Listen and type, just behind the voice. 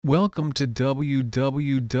Welcome to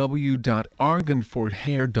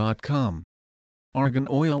www.arganforhair.com. Argan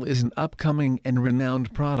oil is an upcoming and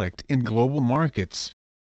renowned product in global markets.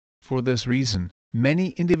 For this reason, many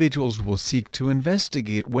individuals will seek to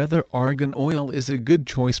investigate whether argan oil is a good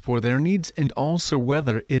choice for their needs and also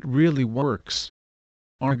whether it really works.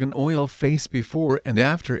 Argan oil face before and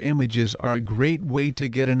after images are a great way to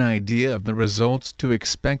get an idea of the results to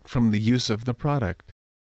expect from the use of the product.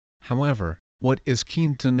 However, what is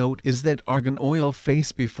keen to note is that argan oil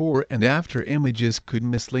face before and after images could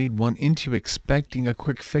mislead one into expecting a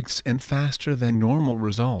quick fix and faster than normal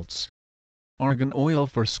results. Argan oil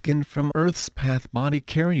for skin from Earth's Path Body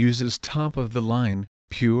Care uses top-of-the-line,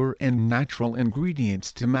 pure and natural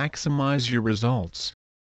ingredients to maximize your results.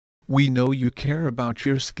 We know you care about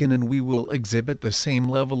your skin and we will exhibit the same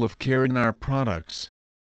level of care in our products.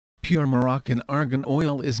 Pure Moroccan argan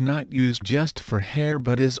oil is not used just for hair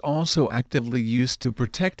but is also actively used to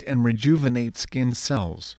protect and rejuvenate skin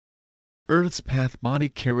cells. Earth's Path Body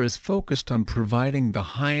Care is focused on providing the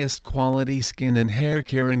highest quality skin and hair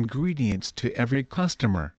care ingredients to every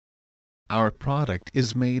customer. Our product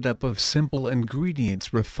is made up of simple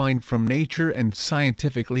ingredients refined from nature and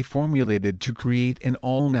scientifically formulated to create an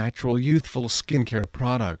all-natural youthful skincare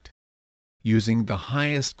product. Using the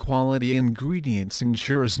highest quality ingredients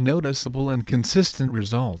ensures noticeable and consistent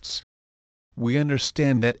results. We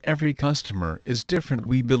understand that every customer is different.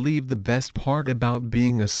 We believe the best part about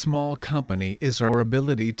being a small company is our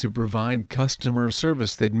ability to provide customer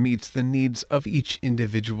service that meets the needs of each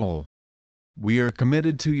individual. We are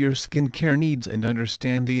committed to your skincare needs and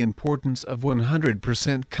understand the importance of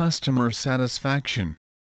 100% customer satisfaction.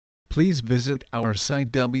 Please visit our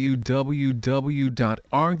site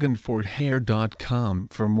www.arganforhair.com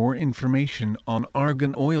for more information on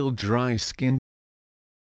argan oil dry skin